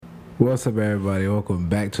What's up, everybody? Welcome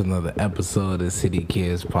back to another episode of the City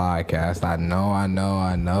Kids Podcast. I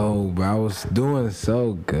know, bro. I was doing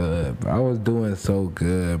so good, bro.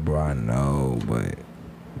 I know, but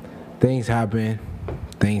things happen.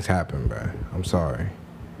 Bro. I'm sorry.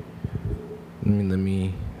 Let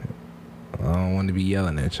me. I don't want to be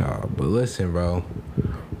yelling at y'all, but listen, bro.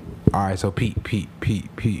 All right, so Pete. I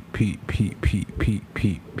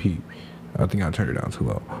think I turned it down too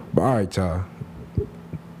low. But all right, y'all.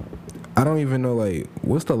 I don't even know, like,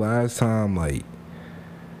 what's the last time, like,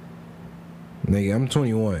 nigga, I'm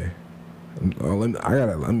 21. You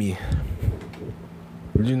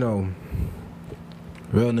know,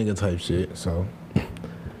 real nigga type shit, so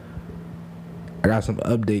I got some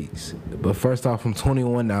updates. But first off, I'm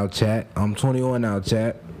 21 now, chat. You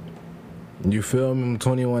feel me? I'm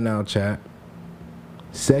 21 now, chat.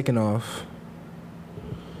 Second off,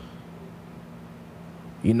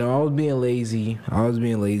 you know, I was being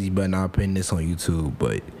lazy by not putting this on YouTube,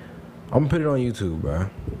 but I'm gonna put it on YouTube,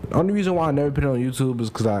 bro. The only reason why I never put it on YouTube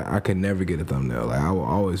is because I could never get a thumbnail. Like, I will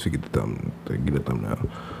always forget to get a thumbnail.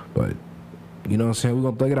 But, you know what I'm saying? We're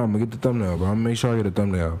gonna thug it out. I'm gonna get the thumbnail, bro. I'm gonna make sure I get a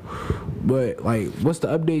thumbnail. But, like, what's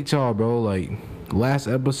the update, y'all, bro? Like, last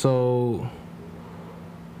episode,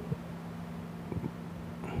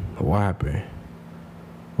 what happened?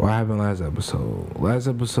 What happened last episode? Last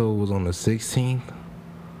episode was on the 16th.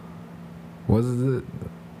 Was it?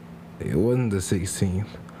 It wasn't the 16th.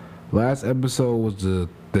 Last episode was the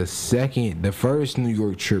first New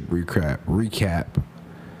York trip recap.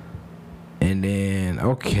 And then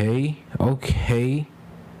okay.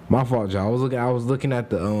 My fault, y'all. I was looking at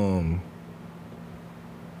the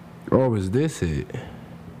or was this it?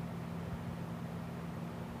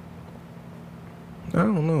 I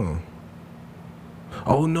don't know.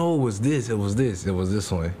 Oh no, it was this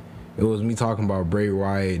one. It was me talking about Bray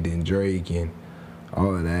Wyatt and Drake and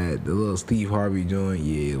all of that. The little Steve Harvey joint.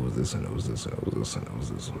 Yeah, it was this one.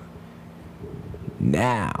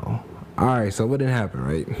 Now, alright, so what didn't happen,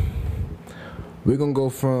 right? Let's go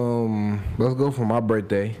from my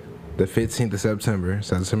birthday, the 15th of September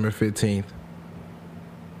 15th,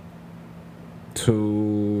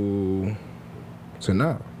 to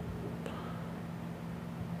now.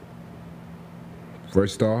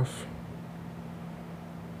 First off,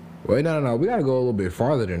 wait, no. We gotta go a little bit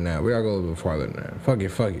farther than that. Fuck it.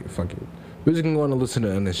 We're just gonna go on and listen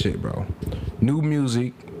to other shit, bro. New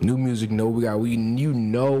music. No, we always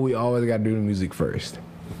gotta do the music first.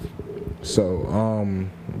 So,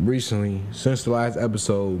 recently, since the last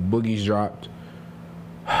episode, Boogie's dropped.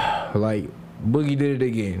 Like, Boogie did it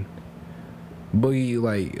again.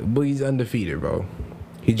 Boogie's undefeated, bro.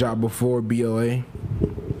 He dropped before BOA.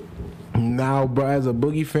 Now, bro, as a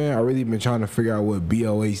Boogie fan, I really been trying to figure out what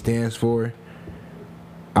BOA stands for.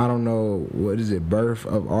 I don't know. What is it? Birth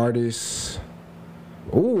of Artists.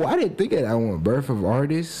 Ooh, I didn't think of that one. Birth of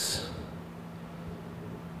Artists.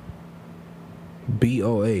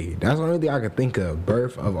 BOA. That's the only thing I could think of.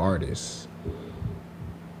 Birth of Artists.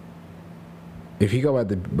 If he go back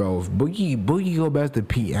to, bro, if Boogie go back to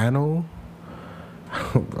piano,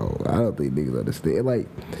 bro, I don't think niggas understand. Like,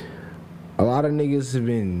 a lot of niggas have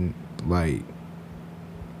been, like,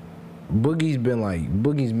 Boogie's been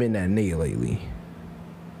that nigga lately.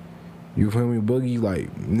 You feel me? Boogie,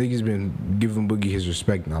 like, niggas been giving Boogie his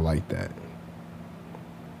respect, and I like that.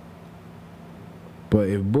 But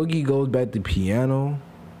if Boogie goes back to piano,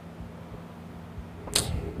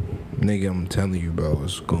 nigga, I'm telling you, bro,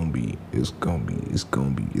 it's gonna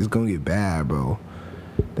get bad, bro.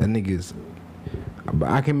 That nigga's. But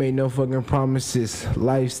I can make no fucking promises.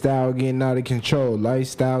 Lifestyle getting out of control.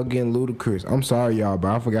 Lifestyle getting ludicrous. I'm sorry, y'all,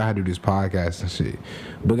 bro. I forgot how to do this podcast and shit.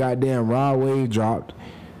 But goddamn, Raw Wave dropped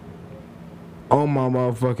on my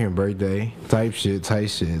motherfucking birthday. Type shit.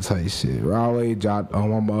 Raw Wave dropped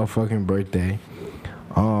on my motherfucking birthday.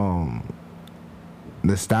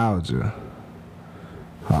 Nostalgia.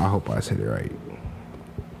 I hope I said it right.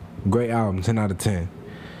 Great album, 10 out of 10.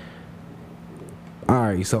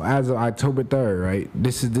 Alright, so as of October 3rd, right?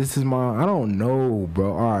 This is my, I don't know,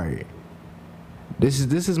 bro. Alright. This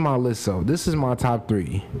is my list, so this is my top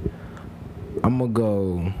 3. I'm gonna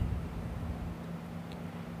go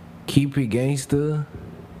Keep It Gangsta.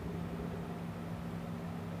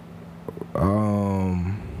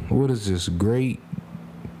 What is this? Great.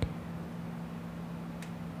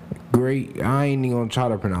 I ain't even gonna try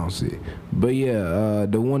to pronounce it. But yeah,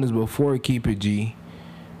 the one is before Keep It G.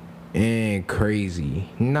 And Crazy.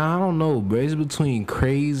 Nah, I don't know, bro. It's between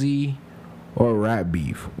Crazy or Rap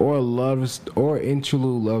Beef or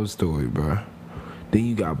Interlude Love Story, bro. Then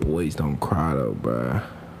you got Boys Don't Cry, though, bro.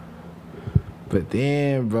 But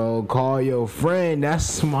then, bro, call your friend.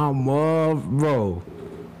 That's my mom, bro.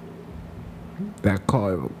 That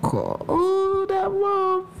call. Ooh, that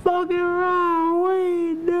motherfucking right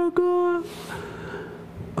way, nigga.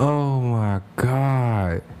 Oh my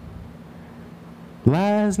God.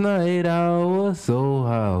 Last night I was so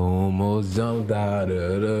high, almost jumped out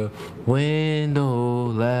of the window.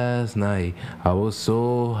 Last night I was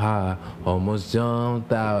so high, almost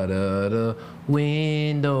jumped out of the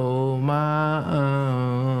window.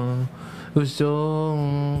 My was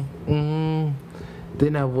so. Then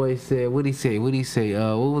that boy said, "What he say? What he say?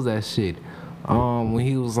 What was that shit? When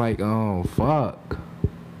he was like, fuck."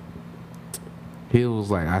 He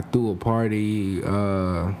was like, "I threw a party.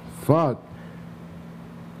 Fuck."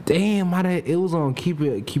 Damn, it was on Keep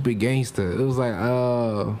It Gangsta. It was like,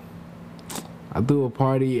 I threw a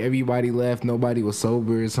party, everybody left, nobody was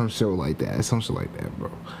sober, some shit like that. Some shit like that, bro.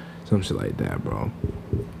 Some shit like that, bro.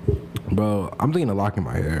 Bro, I'm thinking of locking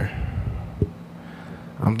my hair.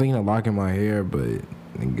 But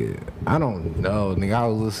nigga, I don't know,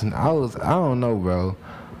 nigga. I don't know, bro.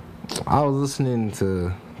 I was listening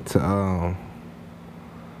to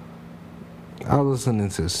I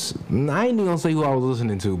ain't even gonna say who I was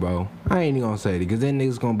listening to, bro. I ain't even gonna say it, because then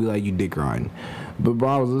niggas gonna be like, you dick riding. But, bro,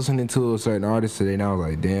 I was listening to a certain artist today, and I was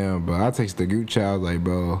like, damn, bro. I texted the group chat, I was like,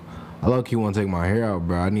 bro, I low-key wanna take my hair out,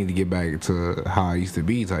 bro. I need to get back to how I used to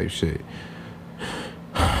be type shit.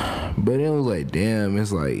 But it was like, damn,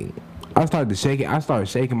 it's like, I started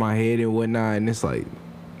shaking my head and whatnot, and it's like,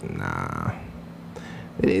 nah.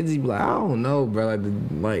 It's like, I don't know, bro.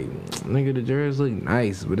 Like, nigga, the jerseys look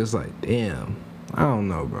nice, but it's like, damn, I don't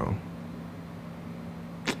know, bro.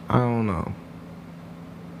 I don't know.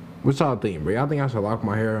 What y'all think, bro? Y'all think I should lock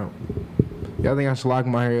my hair out? Y'all think I should lock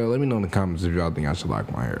my hair out? Let me know in the comments if y'all think I should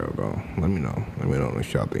lock my hair out, bro. Let me know. Let me know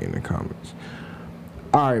what y'all think in the comments.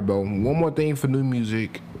 All right, bro. One more thing for new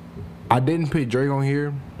music. I didn't put Drake on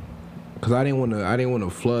here because I didn't want to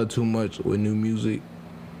flood too much with new music.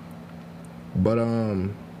 But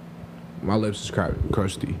my lips is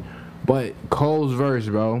crusty. But Cole's verse,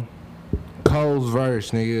 bro. Cole's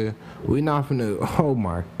verse, nigga. We not finna. Oh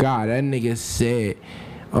my God, that nigga said,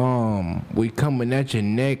 we coming at your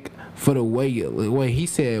neck for the way you. Wait, he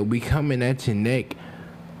said we coming at your neck.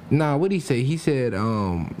 Nah, what he say? He said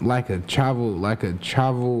like a travel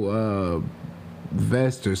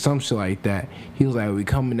vest or some shit like that. He was like, we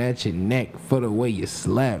coming at your neck for the way you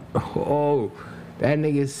slept. Oh, that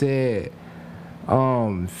nigga said.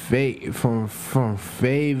 From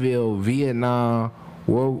Fayetteville, Vietnam,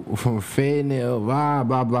 from Fayetteville, blah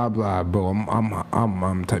blah blah blah, bro.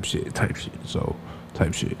 I'm type shit,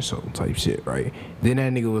 right? Then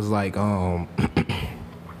that nigga was like,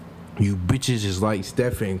 you bitches is like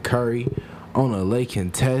Stephen Curry on a lake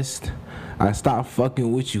contest. I stopped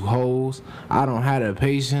fucking with you hoes. I don't have the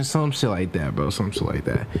patience. Some shit like that, bro. Some shit like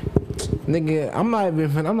that. Nigga, I'm not even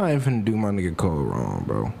finna do my nigga Cole wrong,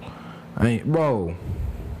 bro. Bro,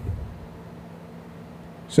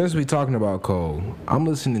 since we talking about Cole, I'm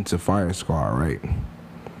listening to Fire Squad, right?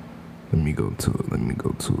 Let me go to it.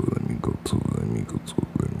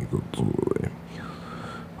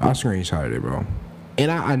 I screenshotted it, bro.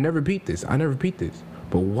 And I never peeped this.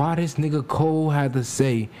 But why this nigga Cole had to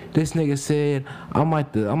say, this nigga said, I'm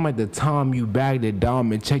like the time you bagged it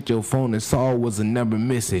down and checked your phone and saw it was a number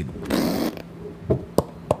missing.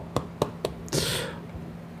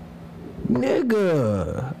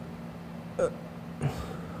 Nigga.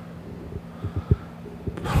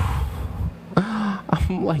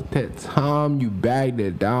 I'm like that time you bagged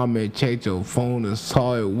the diamond, checked your phone and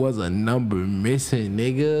saw it was a number missing,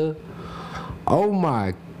 nigga. Oh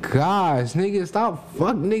my gosh, nigga, stop.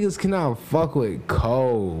 Fuck, niggas cannot fuck with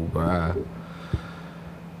Cole, bruh.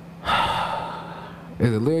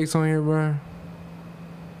 Is the lyrics on here, bruh?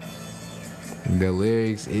 The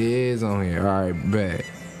lyrics is on here. Alright, bet.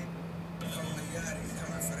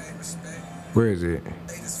 Where is it?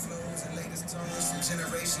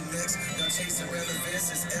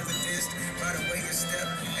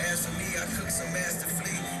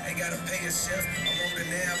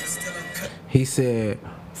 He said,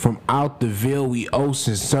 from out the Ville, we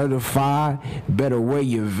ocean certified. Better wear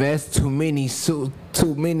your vest. Too many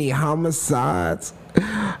homicides.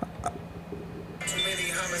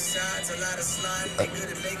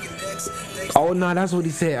 Oh no, that's what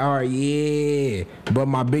he said. All right, yeah. But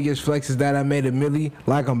my biggest flex is that I made a milli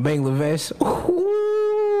like I'm Bangladesh.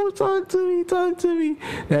 Ooh, talk to me.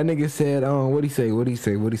 That nigga said, what he say?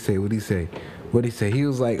 He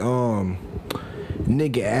was like,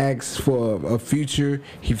 nigga asked for a future.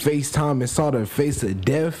 He FaceTime and saw the face of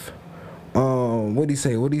death. What he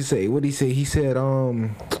say? He said,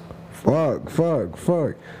 Fuck.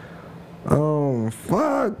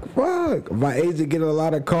 My agent getting a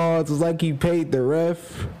lot of calls. It's like he paid the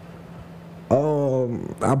ref.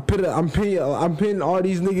 I'm putting all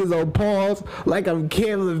these niggas on pause like I'm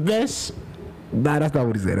Caleb Best. Nah, that's not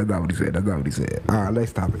what he said. All right,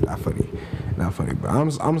 let's stop it. Not funny. But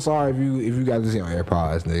I'm sorry if you guys are seeing on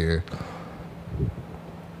AirPods, nigga.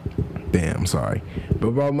 Damn, I'm sorry.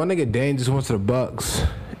 But bro, my nigga Dane just went to the Bucks,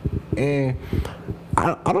 and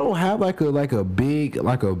I don't have like a big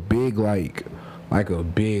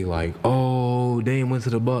oh, Dame went to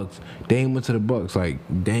the Bucks.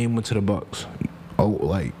 Like Dame went to the Bucks. Oh,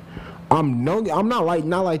 like I'm not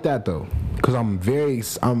like that though, cause I'm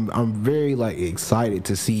very like excited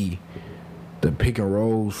to see the pick and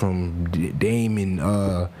rolls from Dame and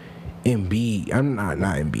Embiid. I'm not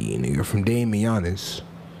Embiid, nigga, from Dame and Giannis.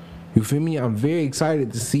 You feel me? I'm very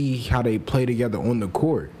excited to see how they play together on the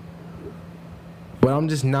court. But I'm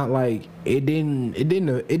just not like it didn't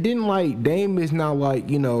like Dame is not like,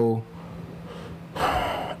 you know,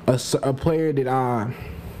 a player that I'm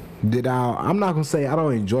not gonna say I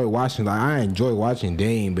don't enjoy watching. Like I enjoy watching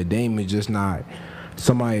Dame, but Dame is just not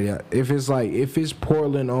somebody that if it's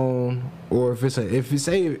Portland on, or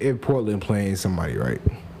if Portland playing somebody, right?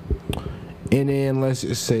 And then let's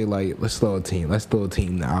just say like let's throw a team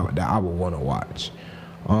that I would want to watch.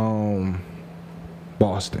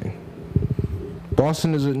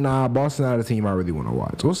 Boston not a team I really want to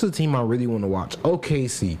watch. What's the team I really want to watch?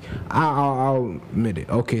 OKC. I'll admit it.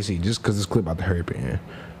 OKC, just because this clip about to hurry up in.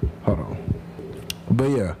 Hold on. But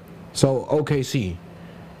yeah, so OKC.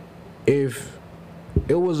 If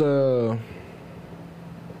it was a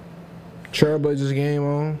Trailblazers game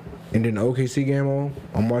on and then the OKC game on,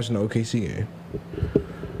 I'm watching the OKC game.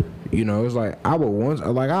 You know, it's like I'll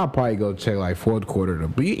probably go check like fourth quarter.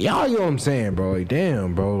 But y'all, you know what I'm saying, bro? Like,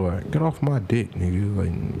 damn, bro, like get off my dick, nigga.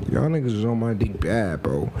 Like y'all niggas is on my dick bad,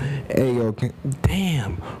 bro. Hey, yo,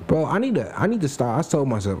 damn, bro. I need to stop. I told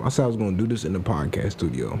myself, I said I was gonna do this in the podcast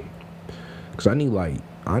studio, cause I need like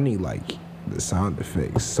the sound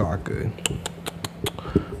effects so I could.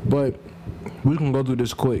 But we can go through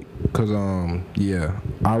this quick, cause yeah,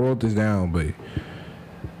 I wrote this down, but.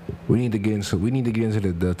 We need to get into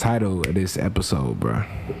the title of this episode, bro.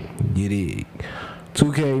 You dig?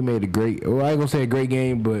 2K made a great. Well, I ain't gonna say a great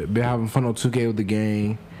game, but been having fun on 2K with the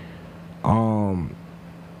game.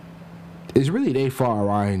 It's really their fault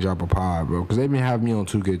why I ain't drop a pod, bro, because they been having me on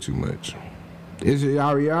 2K too much.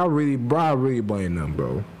 I really blame them,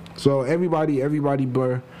 bro. So everybody,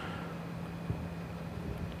 bro.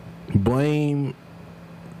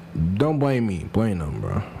 Don't blame me. Blame them,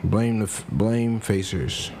 bro. Blame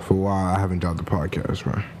Facers for why I haven't dropped the podcast,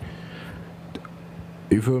 bro.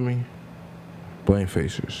 You feel me? Blame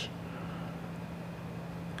Facers.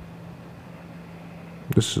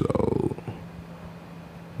 This is old.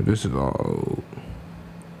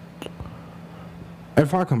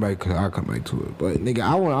 If I come back, I'll come back to it. But nigga,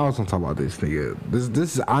 I was gonna talk about this, nigga.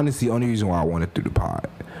 This is honestly the only reason why I wanted to do the pod.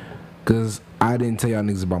 Cause I didn't tell y'all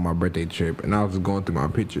niggas about my birthday trip, and I was just going through my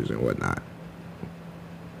pictures and whatnot.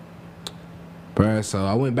 But so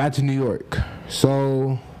I went back to New York.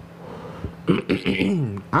 So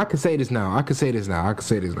I can say this now.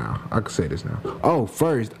 Oh,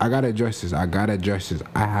 first I gotta address this. I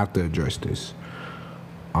have to address this.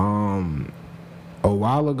 A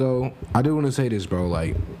while ago, I do want to say this, bro.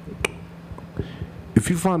 Like, if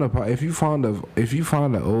you find an old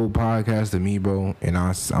podcast of me, bro, and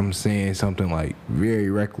I'm saying something like very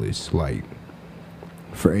reckless, like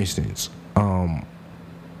for instance, a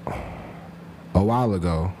while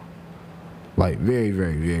ago, like very,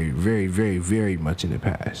 very, very, very, very, very much in the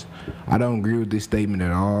past. I don't agree with this statement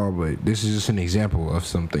at all, but this is just an example of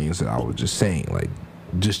some things that I was just saying, like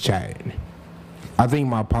just chatting. I think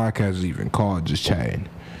my podcast is even called Just Chatting.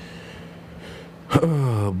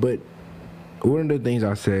 But one of the things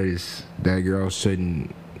I said is that girls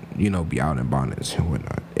shouldn't, you know, be out in bonnets and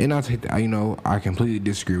whatnot. And I take that, you know, I completely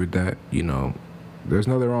disagree with that. You know, there's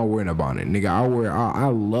nothing wrong with wearing a bonnet, nigga. I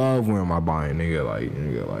love wearing my bonnet, nigga.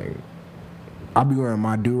 Like, I be wearing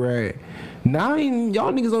my do-rag. Now,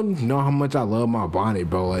 y'all niggas don't know how much I love my bonnet,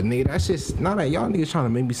 bro. Like, nigga, that's just not that y'all niggas trying to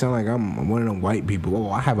make me sound like I'm one of them white people. Oh,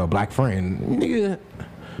 I have a black friend, nigga.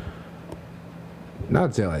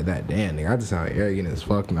 Not to like that, damn, nigga. I just sound arrogant as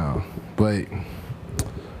fuck now. But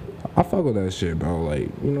I fuck with that shit, bro. Like,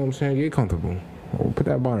 you know what I'm saying? Get comfortable. Or put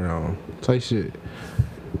that bonnet on. Type shit.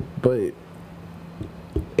 But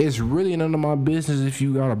it's really none of my business if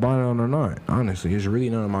you got a bonnet on or not. Honestly, it's really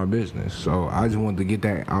none of my business. So I just wanted to get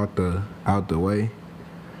that out the way,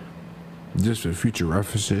 just for future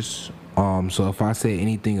references. So if I say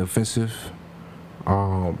anything offensive,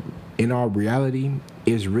 in all reality,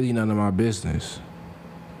 it's really none of my business.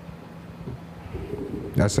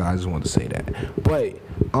 That's how I just want to say that. But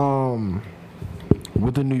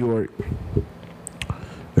with the New York,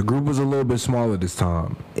 the group was a little bit smaller this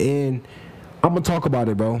time, and I'm gonna talk about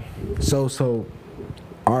it, bro. So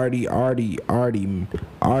already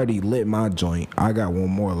lit my joint. I got one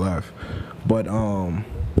more left, but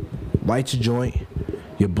light your joint,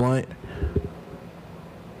 your blunt,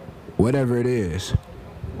 whatever it is.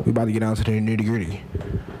 We about to get down to the nitty gritty.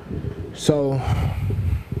 So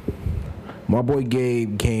my boy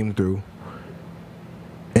Gabe came through,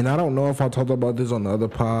 and I don't know if I talked about this on the other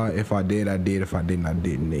pod. If I did, I did. If I didn't, I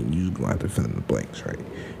didn't. Then you gonna have to fill in the blanks, right?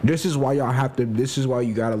 This is why y'all have to. This is why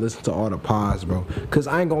you gotta listen to all the pods, bro. Cause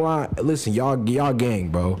I ain't gonna lie. Listen, y'all gang,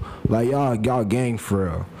 bro. Like y'all gang for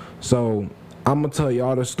real. So I'm gonna tell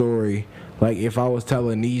y'all the story. Like if I was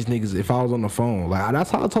telling these niggas, if I was on the phone, like that's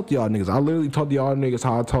how I talk to y'all niggas. I literally talk to y'all niggas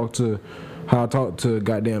how I talk to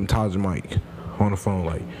goddamn Taj and Mike on the phone.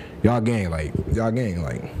 Like y'all gang, like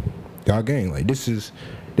this is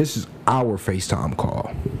our FaceTime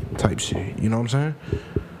call type shit. You know what I'm saying?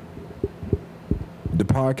 The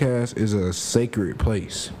podcast is a sacred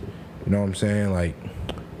place. You know what I'm saying? Like,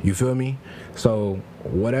 you feel me? So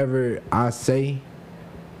whatever I say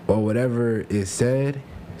or whatever is said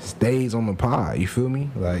stays on the pod. You feel me?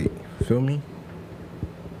 Like, feel me?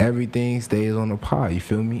 Everything stays on the pod. You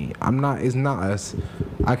feel me? It's not us.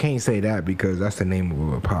 I can't say that because that's the name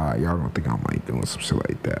of a pod. Y'all don't think I'm like doing some shit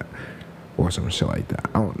like that or some shit like that.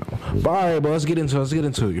 I don't know. But all right, but let's get into it.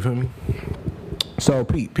 You feel me? So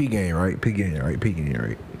P game, right?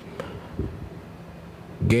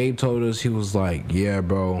 Gabe told us, he was like, yeah,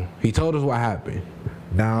 bro. He told us what happened.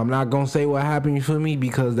 Now I'm not gonna say what happened, you feel me?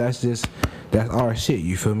 Because that's our shit,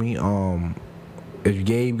 you feel me? If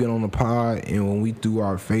Gabe get on the pod and when we do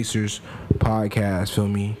our Facers podcast, feel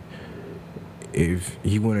me? If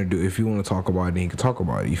you wanna talk about it, then he can talk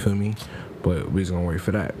about it, you feel me? But we just gonna wait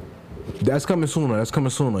for that. That's coming sooner, you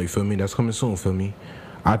feel me? That's coming soon, feel me?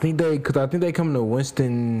 I think they coming to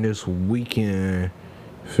Winston this weekend,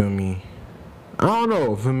 feel me? I don't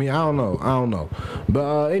know, feel me? I don't know.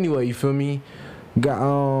 But anyway, you feel me?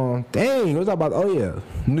 Got dang, what's about? Oh yeah,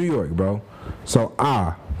 New York, bro. So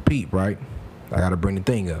peep, right? I gotta bring the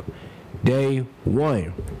thing up. Day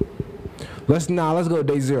 1. Let's go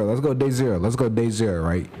day 0. Let's go day 0,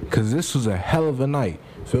 right? Cause this was a hell of a night.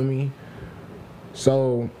 Feel me?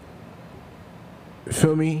 So,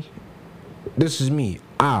 feel me? This is me.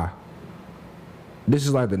 This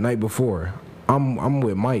is like the night before. I'm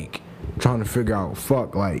with Mike, trying to figure out.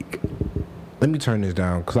 Like, let me turn this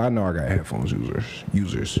down, cause I know I got headphones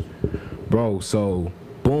users, bro. So,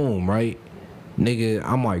 boom, right? Nigga,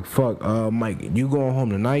 I'm like, Mike, you going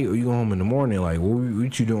home tonight or you going home in the morning? Like,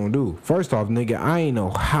 what you do? First off, nigga, I ain't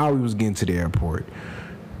know how we was getting to the airport.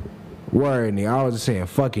 Word, nigga, I was just saying,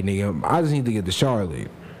 fuck it, nigga. I just need to get to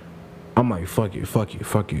Charlotte. I'm like, fuck it.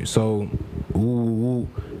 So,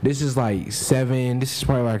 this is like 7, this is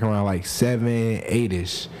probably like around like 7,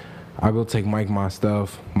 8-ish. I go take Mike my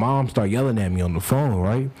stuff. Mom start yelling at me on the phone,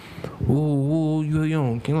 right? You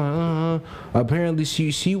don't. Apparently,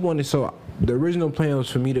 she wanted, so the original plan was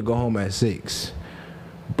for me to go home at 6.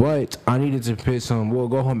 But I needed to pick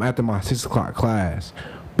go home after my 6 o'clock class.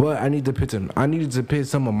 But I needed to put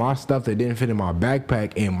some of my stuff that didn't fit in my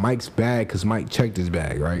backpack in Mike's bag, because Mike checked his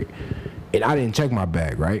bag, right? And I didn't check my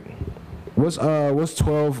bag, right? What's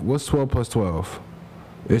 12? What's 12 plus 12?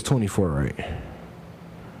 It's 24, right?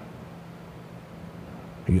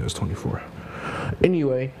 Yeah, it's 24.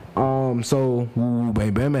 Anyway, so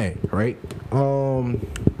bang, right?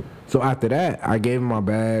 So after that, I gave him my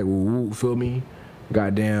bag. Feel me?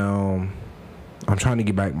 Goddamn, I'm trying to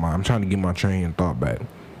get my train and thought back.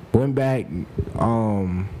 Went back.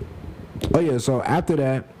 Oh yeah. So after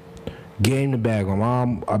that, gave him the bag.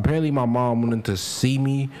 Apparently my mom wanted to see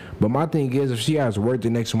me, but my thing is, if she has work the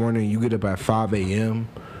next morning, you get up at 5 a.m.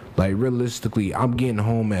 Like realistically, I'm getting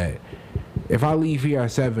home at. If I leave here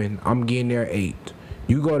at 7, I'm getting there at 8.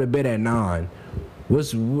 You go to bed at 9.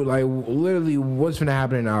 What's gonna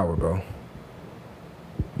happen in an hour, bro?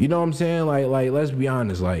 You know what I'm saying? Like let's be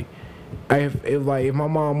honest. Like, if my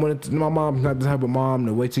mom's not the type of mom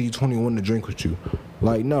to wait till you're 21 to drink with you.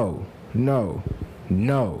 Like, no.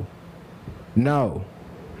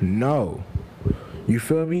 You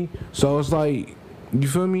feel me? So it's like, you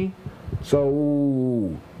feel me?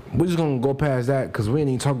 So we're just gonna go past that, cause I ain't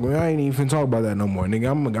even talk about that no more,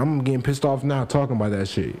 nigga. I'm getting pissed off now talking about that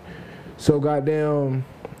shit. So goddamn,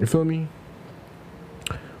 you feel me?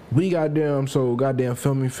 we goddamn feel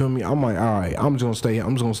me. I'm like, all right, I'm just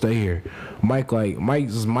gonna stay here. Mike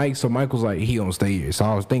was like, he gonna stay here. So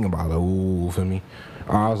I was thinking about it, ooh, feel me.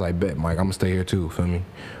 I was like, bet Mike, I'm gonna stay here too, feel me.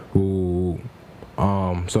 Ooh.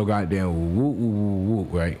 So goddamn, woo,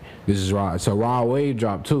 right? This is Rod. So Rod Wave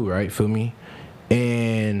dropped too, right? Feel me?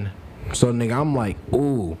 And so nigga, I'm like,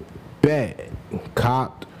 ooh, bet,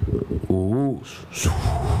 copped, ooh,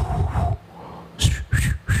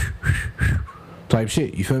 type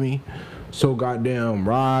shit. You feel me? So goddamn,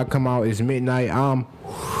 Rod come out. It's midnight. I'm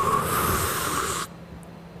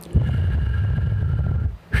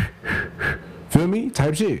feel me?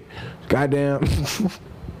 Type shit. Goddamn.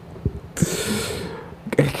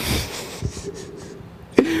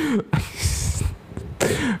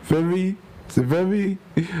 Feel me? So feel me?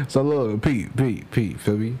 So look, Pete, feel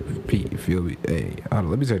me? Pete, feel me? Hey, hold on,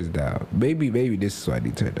 let me turn this down. Maybe this is what I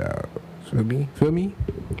need to turn down. Feel me?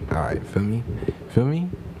 Alright, feel me?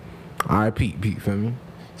 Alright, Pete, feel me?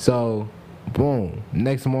 So, boom,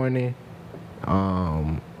 next morning,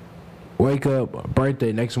 wake up,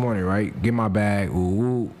 birthday next morning, right? Get my bag,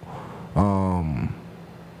 ooh.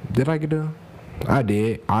 Did I get done? I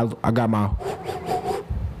did. I got my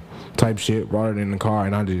type shit, brought it in the car,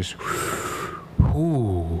 and I just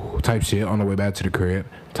type shit on the way back to the crib,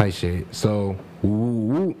 type shit. So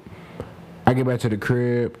I get back to the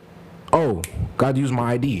crib. Oh, got to use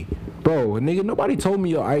my ID, bro. Nigga, nobody told me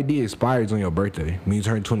your ID expires on your birthday when you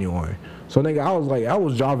turn 21. So nigga, I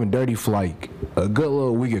was driving dirty for like a good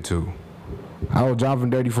little week or two.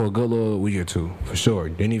 For sure.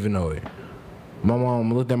 Didn't even know it. My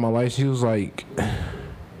mom looked at my license. She was like,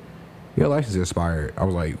 your license expired. I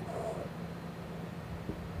was like,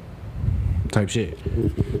 type shit.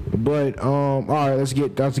 But all right, let's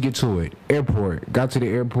get to it. Airport. Got to the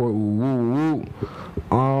airport.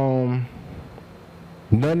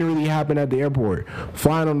 Nothing really happened at the airport.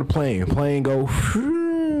 Flying on the plane. Plane go.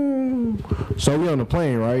 So we on the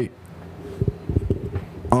plane, right?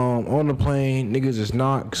 On the plane, niggas just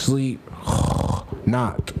knock, sleep,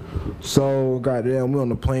 knocked. So goddamn, we on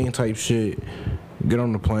the plane type shit. Get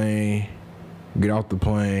on the plane, get off the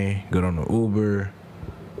plane, get on the Uber.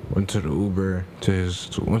 Went to the Uber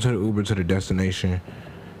to the destination.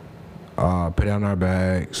 Put down our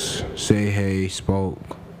bags, say hey,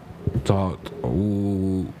 spoke, talked.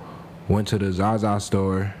 Went to the Zaza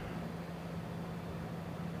store.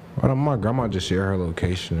 Why my grandma just share her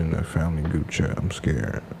location in the family group chat? I'm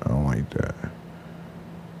scared. I don't like that.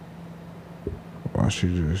 Why she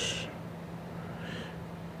just?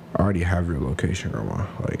 I already have your location, grandma.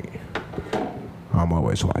 Like, I'm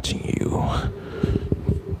always watching you.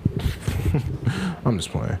 I'm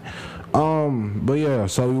just playing. But yeah,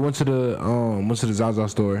 so we went to the Zaza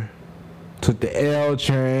store. Took the L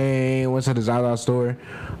train. Went to the Zaza store.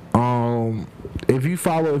 If you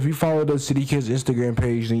follow the City Kids Instagram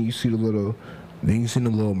page, then you see the little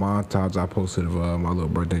montage I posted of my little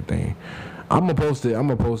birthday thing. I'm gonna post it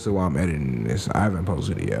while I'm editing this. I haven't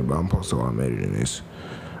posted it yet, but I'm posting while I'm editing this.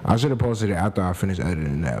 I should have posted it after I finished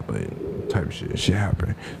editing that, but type shit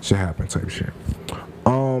happened type shit.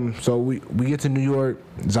 So we get to New York,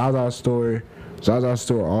 Zaza store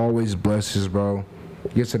always blesses, bro.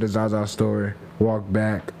 Get to the Zaza store, walk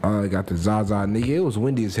back, got the Zaza, nigga. It was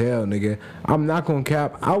windy as hell, nigga. I'm not gonna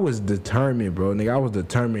cap. I was determined, bro, nigga. I was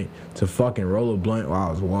determined to fucking roll a blunt while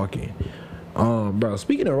I was walking. Bro,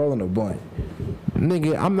 speaking of rolling a blunt,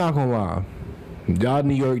 nigga, I'm not gonna lie. Y'all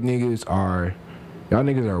New York niggas are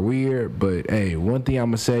weird, but hey, one thing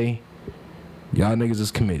I'ma say, y'all niggas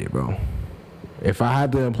is committed, bro. If I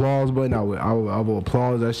had the applause button, I would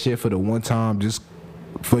applaud that shit for the one time just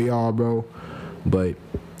for y'all, bro. But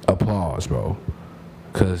applause, bro.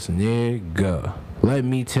 Cause nigga, let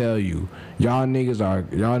me tell you, y'all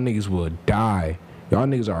niggas will die. Y'all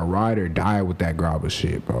niggas are ride or die with that grabber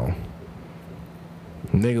shit, bro.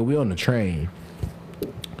 Nigga, we on the train.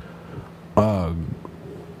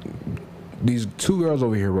 These two girls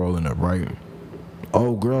over here rolling up, right?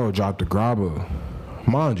 Old girl dropped the grabber.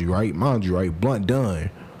 Mind you, right? Blunt done.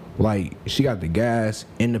 Like, she got the gas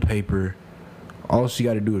in the paper. All she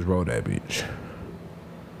got to do is roll that bitch.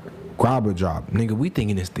 Grabber drop. Nigga, we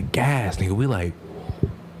thinking it's the gas. Nigga, we like,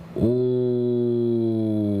 ooh.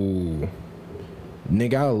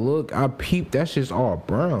 Nigga, I peeped. That shit's all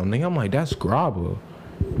brown. Nigga, I'm like, that's grabber.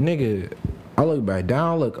 Nigga, I look back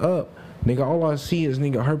down, look up. Nigga, all I see is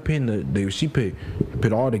nigga her pin she put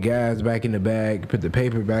all the gas back in the bag, put the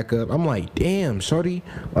paper back up. I'm like, damn, shorty.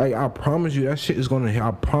 Like, I promise you that shit is gonna hit.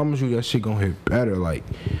 I promise you that shit gonna hit better. Like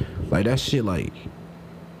that shit, like,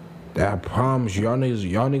 I promise you, y'all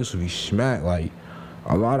niggas will be smacked. Like,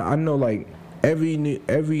 a lot of, I know, like, every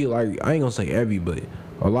like, I ain't gonna say every, but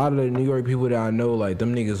A lot of the New York people that I know, like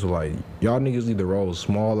them niggas were like, y'all niggas either roll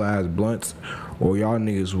small ass blunts or y'all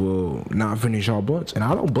niggas will not finish y'all blunts. And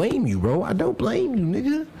I don't blame you, bro. I don't blame you,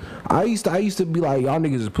 nigga. I used to be like, y'all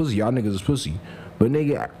niggas is pussy, y'all niggas is pussy. But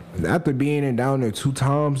nigga, after being in down there 2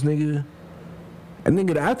 times, nigga, and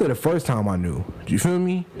nigga, after the first time I knew, you feel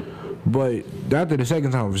me? But after the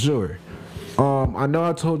second time for sure. I know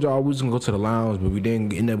I told y'all we was gonna go to the lounge, but we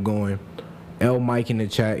didn't end up going. L Mike in the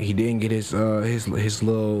chat, he didn't get his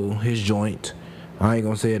joint. I ain't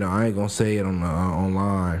gonna say it on the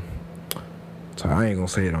online. So I ain't gonna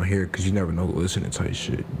say it on here because you never know who listening type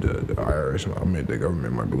shit. The IRS, I mean the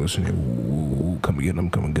government might be listening. Ooh, come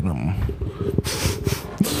and get them.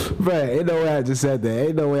 But ain't no way I just said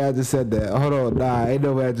that. Hold on, nah, ain't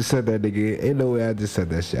no way I just said that, nigga. Ain't no way I just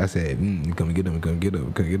said that shit. I said, come and get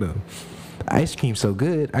them. Ice cream so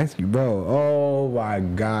good. Ice cream, bro. Oh my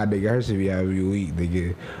god, nigga. Her shit be having me weak,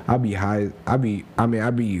 nigga. I be high. I be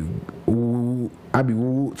woo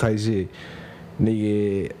type shit.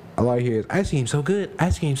 Nigga, all I hear is ice cream so good.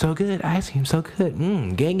 Gang.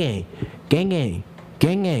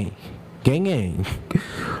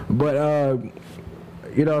 But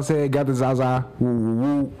you know what I'm saying? Got the Zaza.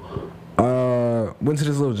 Went to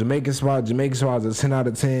this little Jamaican spot. Jamaican spot was a 10 out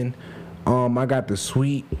of 10. I got the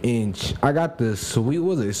sweet and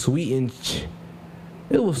sweet and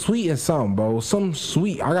it was sweet and something, bro. Some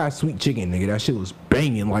sweet. I got sweet chicken, nigga. That shit was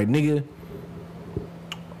banging, like, nigga.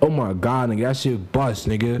 Oh my god, nigga, that shit bust,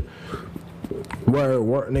 nigga.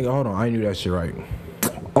 Word, nigga. Hold on, I knew that shit right.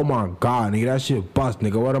 Oh my god, nigga, that shit bust,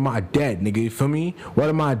 nigga. What am I dead, nigga? You feel me? What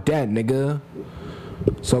am I dead, nigga?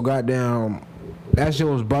 So goddamn. That shit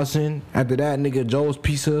was busting. After that, nigga, Joe's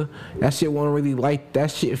Pizza. That shit wasn't really like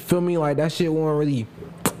that shit. Feel me? Like that shit wasn't really.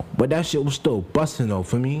 But that shit was still busting though.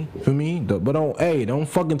 For me. But don't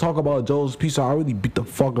fucking talk about Joe's Pizza. I really beat the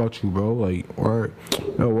fuck out you, bro. Like, or,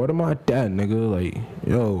 yo, what am I dad, nigga? Like,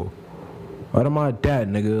 yo, what am I dad,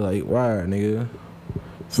 nigga? Like, why, nigga?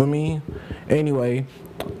 For me. Anyway,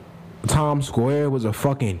 Times Square was a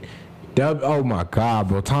fucking. Oh my god,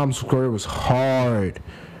 bro. Times Square was hard.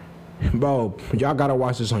 Bro, y'all gotta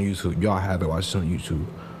watch this on YouTube. Y'all have to watch this on YouTube.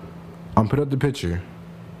 I'm put up the picture.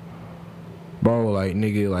 Bro, like,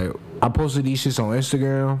 nigga, like, I posted these shits on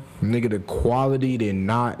Instagram. Nigga, the quality did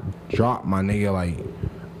not drop, my nigga, like,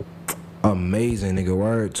 amazing, nigga.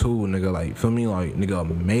 Word too, nigga, like, feel me? Like, nigga,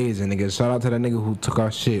 amazing, nigga. Shout out to that nigga who took our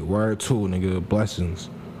shit. Word too, nigga. Blessings,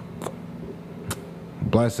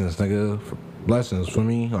 nigga. Blessings for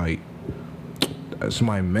me, like. That's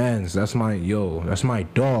my mans. That's my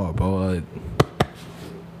dog, bro. Like,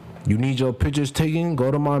 you need your pictures taken?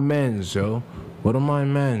 Go to my mans, yo. What am my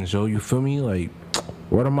mans, yo? You feel me? Like,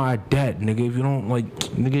 what am I dead, nigga? If you don't like,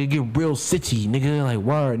 nigga, get real city, nigga. Like,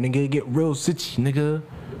 word, nigga, get real city, nigga.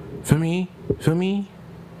 Feel me?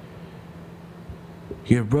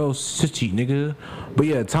 Get real city, nigga. But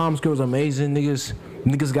yeah, Times Square was amazing, niggas.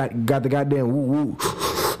 Niggas got the goddamn woo.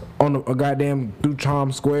 On a goddamn through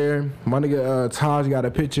Times Square. My nigga Taj got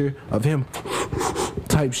a picture of him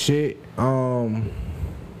type shit.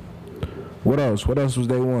 What else was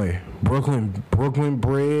they on? Brooklyn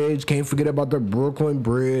Bridge. Can't forget about the Brooklyn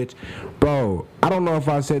Bridge. Bro, I don't know if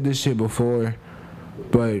I said this shit before,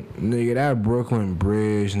 but nigga, that Brooklyn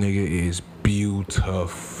Bridge, nigga, is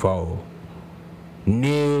beautiful.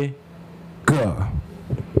 Nigga.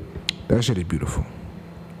 That shit is beautiful.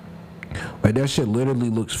 Like, that shit literally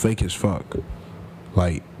looks fake as fuck.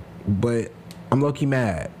 Like, but I'm low-key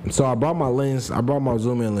mad. So I brought my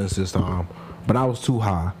zoom in lens this time, but I was too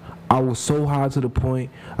high. I was so high to the point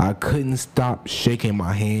I couldn't stop shaking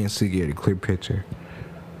my hands to get a clear picture.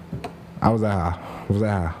 I was that high. I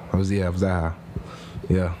was that high.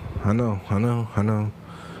 Yeah, I know.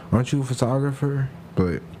 Aren't you a photographer?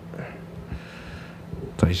 But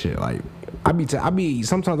type shit, like,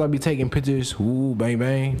 sometimes I be taking pictures, ooh, bang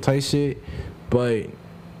bang, type shit, but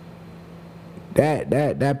that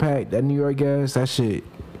pack, that New York gas, that shit,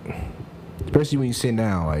 especially when you sit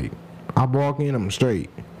down, like, I walk in, I'm straight.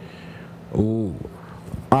 Ooh.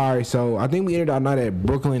 Alright, so I think we ended our night at the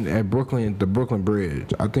Brooklyn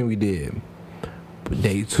Bridge. I think we did.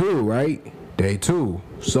 Day 2, right? Day 2,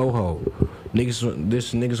 Soho.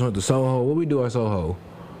 Niggas went to Soho. What we do at Soho?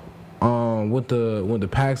 With the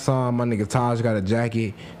packs on, my nigga Taj got a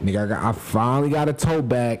jacket. Nigga, I finally got a tote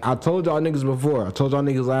bag. I told y'all niggas before. I told y'all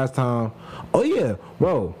niggas last time. Oh yeah,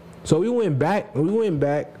 bro. So we went back to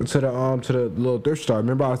the little thrift store.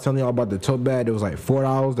 Remember I was telling y'all about the tote bag? It was like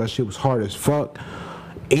 $4. That shit was hard as fuck.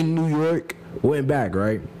 In New York, went back,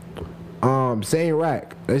 right? Same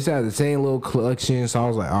rack. They just had the same little collection. So I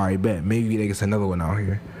was like, all right, bet maybe they get another one out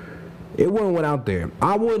here. It wouldn't went out there.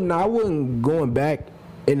 I wouldn't going back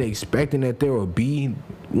and expecting that there will be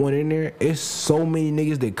one in there. It's so many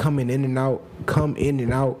niggas that come in and out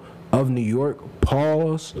of New York.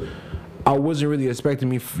 Pause. I wasn't really expecting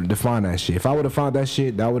me to find that shit. If I would have found that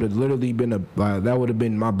shit, that would have literally been that would have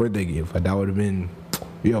been my birthday gift. Like, that would have been,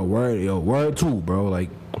 word too, bro. Like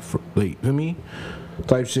for me,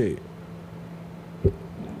 type shit.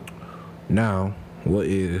 Now, what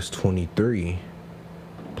is 23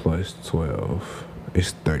 plus 12?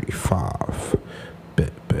 It's 35.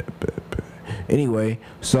 Bet. Anyway,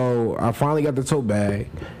 so I finally got the tote bag.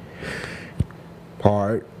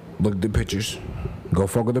 Hard. Look at the pictures. Go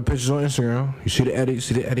fuck with the pictures on Instagram. You see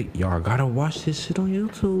the edit. Y'all gotta watch this shit on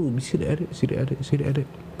YouTube. You see the edit.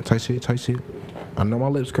 Tight shit. I know my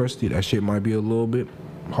lips cursed. That shit might be a little bit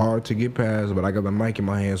hard to get past, but I got the mic in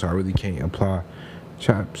my hand, so I really can't apply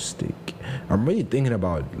chapstick. I'm really thinking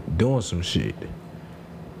about doing some shit.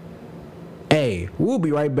 Hey, we'll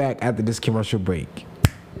be right back after this commercial break.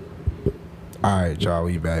 Alright, y'all,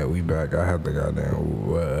 we back. I have the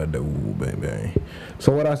goddamn bang.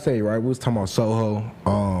 So what I say, right? We was talking about Soho.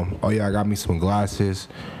 I got me some glasses.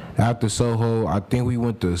 After Soho, I think we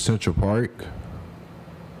went to Central Park.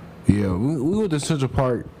 Yeah, we went to Central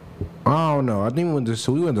Park. I don't know. I think we went to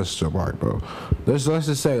Central Park, bro. Let's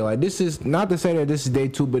just say, like, this is not to say that this is day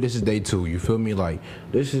 2, but this is day 2. You feel me? Like,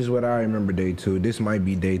 this is what I remember day 2. This might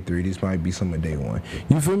be day 3. This might be some of day 1.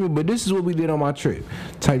 You feel me? But this is what we did on my trip,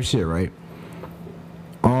 type shit, right?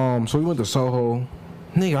 So we went to Soho.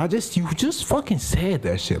 Nigga, you just fucking said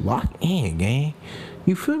that shit. Lock in, gang.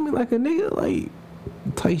 You feel me? Like a nigga, like,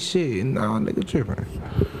 tight shit. Nah, nigga tripping.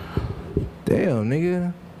 Damn,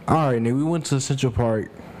 nigga. Alright, nigga, we went to Central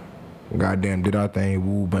Park. Goddamn, did our thing.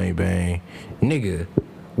 Woo, bang, bang. Nigga,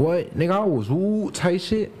 what? Nigga, I was woo, tight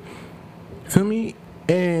shit. Feel me?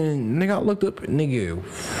 And, nigga, I looked up, nigga.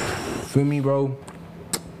 Feel me, bro?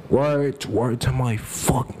 Word to my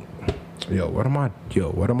fucking. Yo, what am I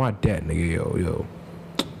dad, nigga?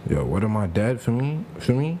 Yo, what am I dad for me?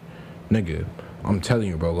 Nigga, I'm telling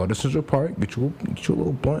you, bro, go to Central Park, get you a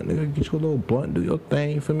little blunt, nigga, get you a little blunt, do your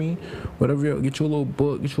thing for me. Whatever, get you a little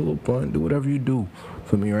book, get you a little blunt, do whatever you do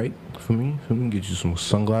for me, right? For me, get you some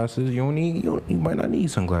sunglasses. You might not need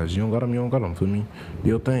sunglasses. You don't got them, for me. Do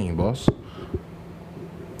your thing, boss.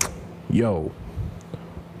 Yo,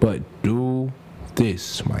 but do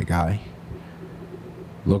this, my guy.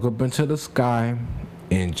 Look up into the sky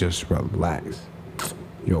and just relax.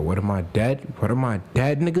 Yo, what am I dead,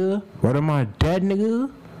 nigga?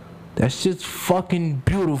 That shit's fucking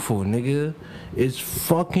beautiful, nigga. It's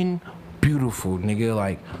fucking beautiful, nigga.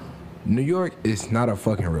 Like, New York is not a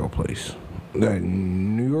fucking real place.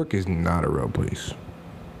 New York is not a real place.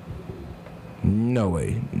 No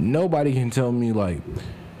way. Nobody can tell me, like,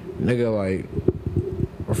 nigga, like,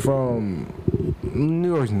 from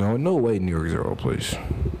New York's no way New York's a real place.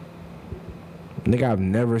 Nigga, I've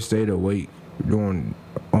never stayed awake on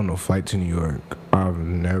a flight to New York. I've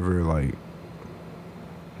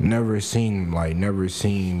never seen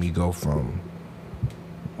me go from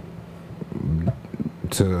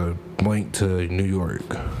to Blank to New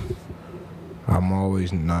York. I'm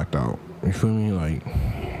always knocked out. You feel me? Like,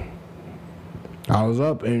 I was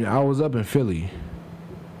up in Philly.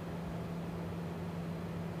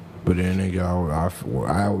 But then, nigga,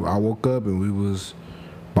 I woke up and we was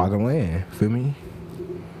by the land. Feel me?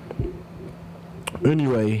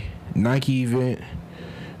 Anyway, Nike event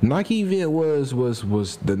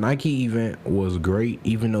was great,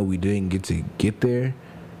 even though we didn't get there.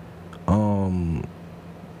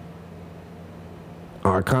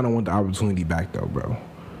 I kind of want the opportunity back though, bro.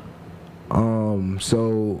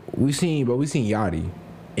 So we seen Yachty,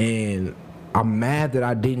 and I'm mad that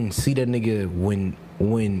I didn't see that nigga when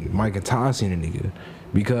Mike and Todd seen the nigga,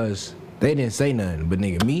 because they didn't say nothing. But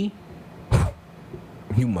nigga, me,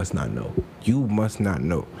 you must not know.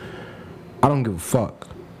 I don't give a fuck.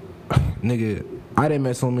 Nigga, I didn't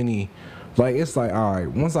met so many. Like, it's like, alright,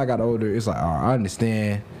 once I got older, it's like, alright, I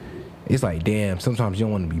understand. It's like, damn, sometimes you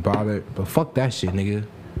don't want to be bothered. But fuck that shit, nigga.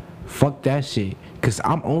 Fuck that shit. Because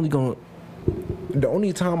I'm only going to. The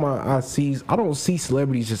only time I don't see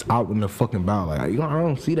celebrities just out in the fucking bout. Like, I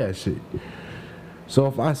don't see that shit. So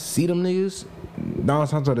if I see them niggas, 9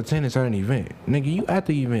 times out of 10 it's at an event. Nigga, you at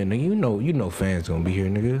the event, nigga, you know fans gonna be here,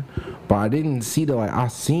 nigga. But I didn't see I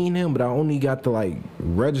seen him, but I only got to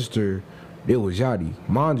register it was Yachty.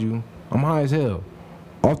 Mind you, I'm high as hell.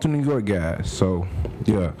 Off the New York guys. So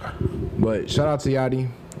yeah. But shout out to Yachty.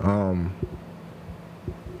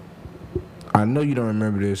 I know you don't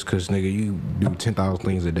remember this because nigga, you do 10,000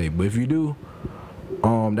 things a day. But if you do,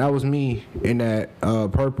 that was me in that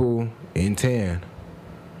purple and tan.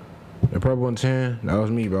 The purple and tan, that was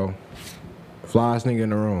me, bro. Flyest nigga in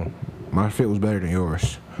the room. My fit was better than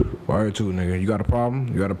yours. Word too, nigga. You got a problem?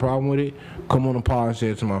 You got a problem with it? Come on the pod and say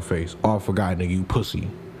it to my face. Oh, I forgot, nigga. You pussy.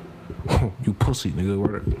 You pussy, nigga.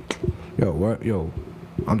 Word. Yo, what? Yo,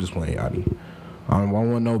 I'm just playing, Yachty. I don't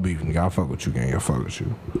want no beef, nigga. I fuck with you, gang. I fuck with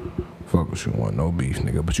you. Fuck with you. Want no beef,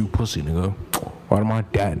 nigga. But you pussy, nigga. Why am I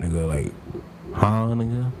that, nigga? Like, huh,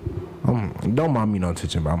 nigga? Don't mind me no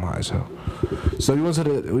attention, but I'm high as hell. So we went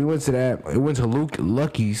to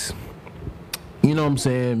Lucky's. You know what I'm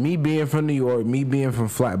saying? Me being from New York, me being from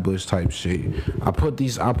Flatbush type shit. I put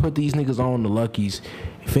these niggas on the Lucky's.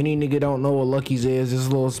 If any nigga don't know what Lucky's is, this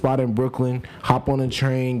little spot in Brooklyn. Hop on a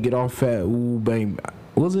train, get off at baby.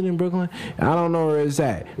 Was it in Brooklyn? I don't know where it's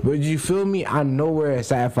at. But you feel me? I know where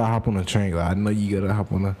it's at if I hop on a train. Like, I know you gotta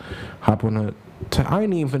hop on a I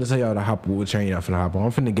ain't even finna tell y'all to hop on what train y'all finna hop on.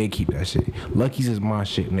 I'm finna gatekeep that shit. Lucky's is my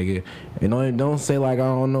shit, nigga. And don't say like I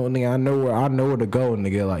don't know, nigga. I know where to go,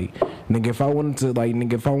 nigga. Like, nigga, if I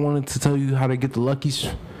wanted to tell you how to get the Lucky's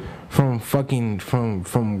from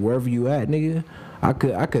wherever you at, nigga, I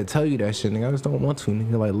could tell you that shit, nigga. I just don't want to,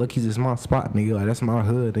 nigga. Like, Lucky's is my spot, nigga. Like, that's my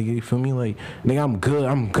hood, nigga. You feel me? Like, nigga, I'm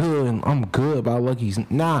good about Lucky's.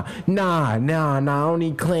 Nah. I don't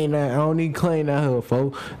need to claim that hood,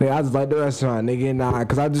 folks. Nigga, I just like the restaurant, nigga. Nah,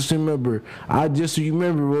 cause I just remember.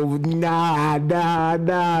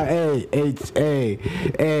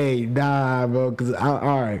 Hey, nah, bro. Cause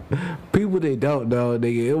alright, people that don't know,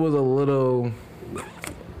 nigga. It was a little.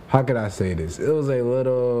 How could I say this? It was a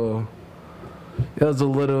little.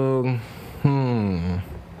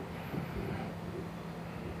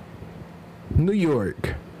 New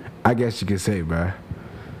York, I guess you could say, bruh.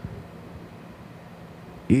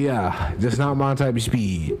 Yeah, just not my type of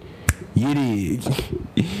speed. You dig?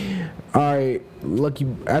 Alright, Lucky.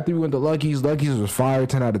 After we went to Lucky's was fire,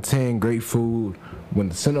 10 out of 10. Great food.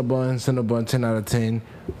 Went to Cinnabon, 10 out of 10.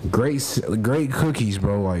 Great cookies,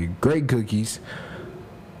 bro. Like, great cookies.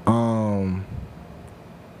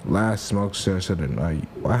 Last smoke session of the night.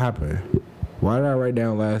 What happened? Why did I write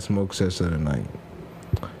down last smoke session of the night?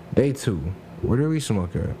 Day 2. Where did we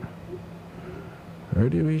smoke at?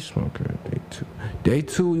 Day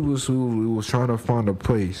 2 we was trying to find a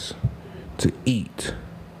place to eat.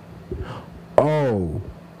 Oh,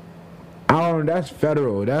 that's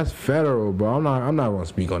federal, bro. I'm not gonna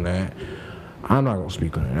speak on that.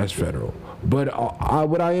 That's federal. But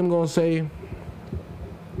what I am gonna say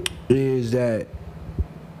is that,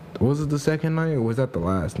 was it the second night or was that the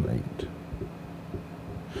last night?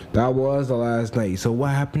 That was the last night. So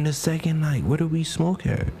what happened the second night? Where did we smoke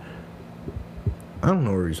at? I don't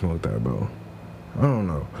know where we smoked at, bro. I don't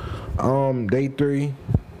know. Day 3,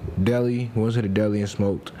 deli. Went to the deli and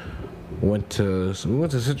smoked. We went to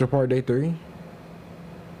Central Park day 3.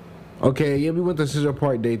 Okay, yeah, we went to Central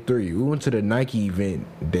Park day 3. We went to the Nike event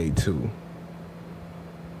day 2.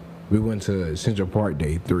 We went to Central Park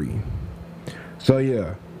day 3. So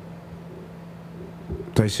yeah.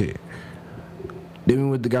 That shit. Then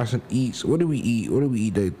we went to got some eats. What did we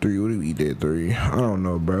eat day 3? I don't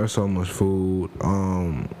know, bro. So much food.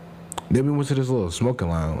 Then we went to this little smoking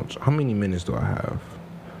lounge. How many minutes do I have?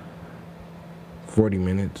 40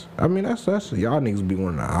 minutes. I mean, that's y'all niggas be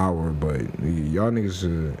wanting an hour, but y'all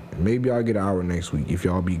niggas maybe I'll get an hour next week if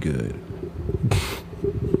y'all be good.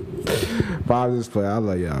 But I just play. I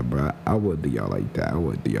love y'all, bro. I wouldn't do y'all like that.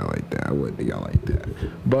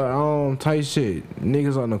 But tight shit.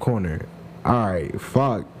 Niggas on the corner. Alright,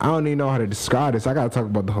 fuck. I don't even know how to describe this. I gotta talk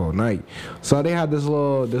about the whole night. So they had this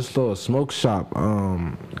little smoke shop,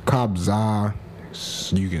 Kabza.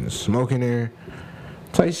 You can smoke in there.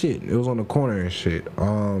 Tight shit. It was on the corner and shit.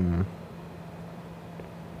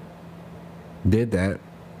 Did that.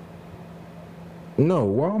 No,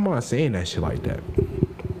 why am I saying that shit like that?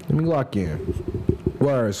 Let me lock in.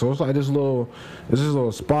 Word. So it's like this little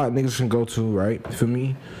spot niggas can go to, right? For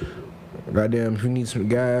me. Goddamn, if you need some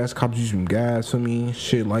gas, cops you some gas for me,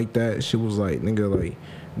 shit like that. Shit was like, nigga,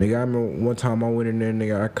 I remember one time I went in there,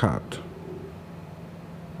 nigga, I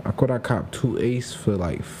copped 2 ace for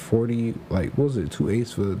like 40, like, what was it, 2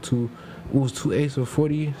 ace for 2, it was 2 ace for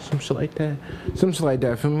 40, some shit like that,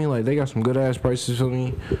 feel me? Like, they got some good ass prices for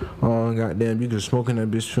me. Goddamn, you can smoke in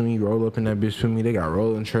that bitch for me, roll up in that bitch for me. They got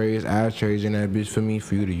rolling trays, ash trays in that bitch for me,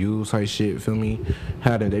 for you to use, type shit, feel me?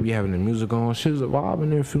 They be having the music on, shit's a vibe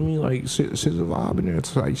in there, feel me? Like, shit's a vibe in there,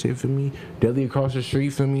 type shit, feel me? Deli across the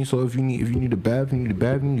street, feel me? So if you need a bath, so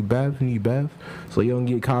you don't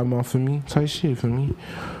get caught off for me, type shit, for me?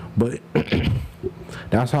 But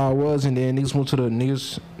that's how it was, and then niggas went to the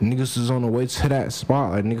niggas is on the way to that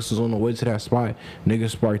spot. Like, niggas was on the way to that spot. Niggas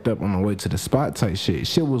sparked up on the way to the spot type shit.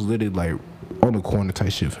 Shit was literally like on the corner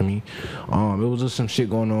type shit for me. It was just some shit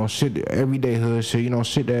going on, shit, everyday hood shit, you know,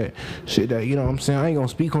 shit that, you know what I'm saying? I ain't gonna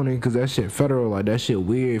speak on it because that shit federal, like, that shit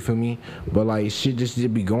weird for me. But, like, shit just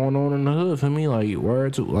be going on in the hood for me, like,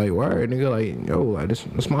 word, nigga, like, yo, like,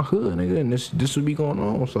 this my hood, nigga, and this would be going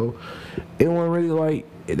on. So, it wasn't really, like,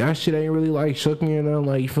 that shit ain't really, like, shook me or nothing,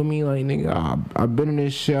 like, for me, like, nigga, I've been in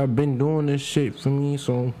this shit, I've been doing this shit for me,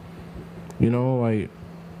 so, you know, like,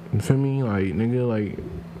 for me, like, nigga, like,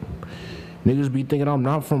 niggas be thinking I'm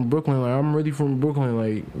not from Brooklyn, like, I'm really from Brooklyn,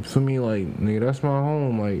 like, for me, like, nigga, that's my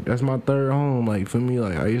home, like, that's my third home, like, for me,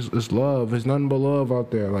 like, it's love, it's nothing but love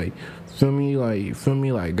out there, like, feel me,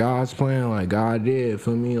 like, God's plan, like, God did,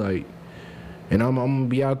 feel me, like, and I'm gonna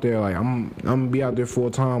be out there, like, I'm gonna be out there full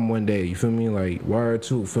time one day, you feel me, like, word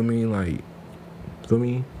too, feel me, like, feel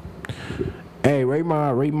me, hey, rate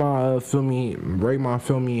my feel me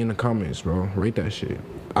in the comments, bro, rate that shit.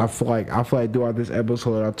 I feel like throughout this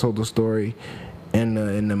episode I told the story in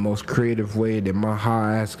the most creative way that my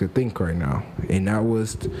high ass could think right now, and that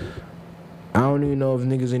was, I don't even know if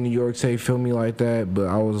niggas in New York say feel me like that, but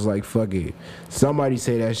I was like, fuck it, somebody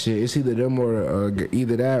say that shit. It's either them or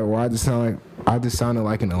either that, or I just sounded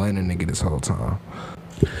like an Atlanta nigga this whole time.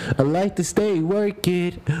 I like to stay work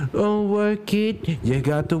it, oh work it, you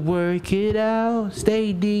got to work it out,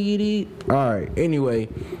 stay diggity. Alright, anyway,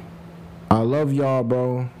 I love y'all,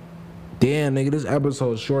 bro. Damn, nigga, this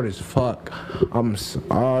episode short as fuck. I'm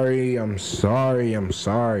sorry. I'm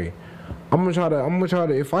gonna try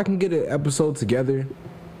to, if I can get an episode together,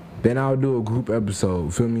 then I'll do a group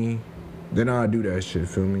episode, feel me? Then I'll do that shit,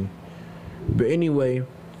 feel me? But anyway,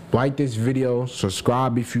 like this video,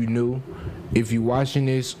 subscribe if you new. If you watching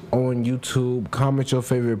this on YouTube, comment your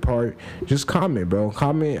favorite part. Just comment, bro.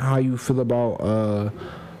 Comment how you feel about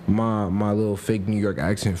my little fake New York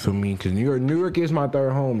accent for me, cause New York is my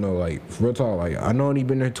third home though. Like, for real talk, like, I know I only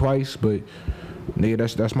been there twice, but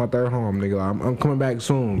nigga, that's my third home, nigga. Like, I'm coming back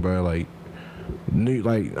soon, bro. Like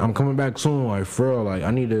I'm coming back soon, like, for real. Like,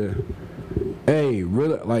 I need to, hey,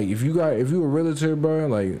 really, like, if you a realtor, bro,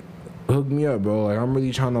 like, hook me up, bro. Like, I'm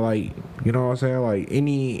really trying to, like, you know what I'm saying, like,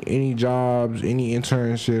 any jobs, any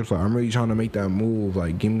internships, like, I'm really trying to make that move.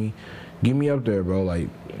 Like, give me up there, bro. Like,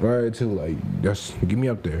 right too, like, just get me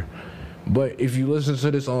up there. But if you listen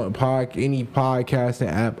to this on any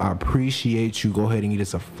podcasting app, I appreciate you. Go ahead and give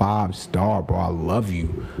this a 5-star, bro. I love you,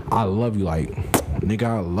 like, nigga,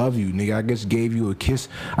 I love you, nigga. I just gave you a kiss.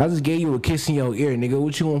 I just gave you a kiss in your ear, nigga.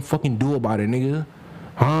 What you gonna fucking do about it, nigga?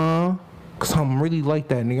 Huh? Cause I'm really like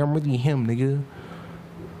that, nigga. I'm really him, nigga.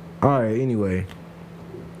 Alright, anyway,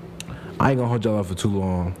 I ain't gonna hold y'all up for too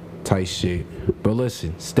long, tight shit. But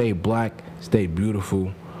listen, stay black, stay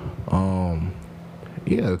beautiful.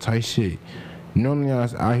 Yeah, tight shit. You know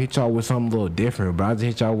what I hit y'all with something a little different, but I just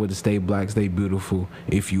hit y'all with the stay black, stay beautiful.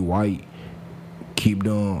 If you white, keep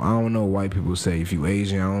doing, I don't know what white people say. If you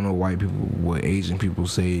Asian, I don't know what Asian people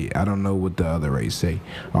say. I don't know what the other race say.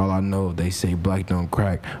 All I know, they say black don't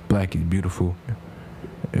crack, black is beautiful.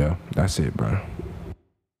 Yeah, that's it, bro.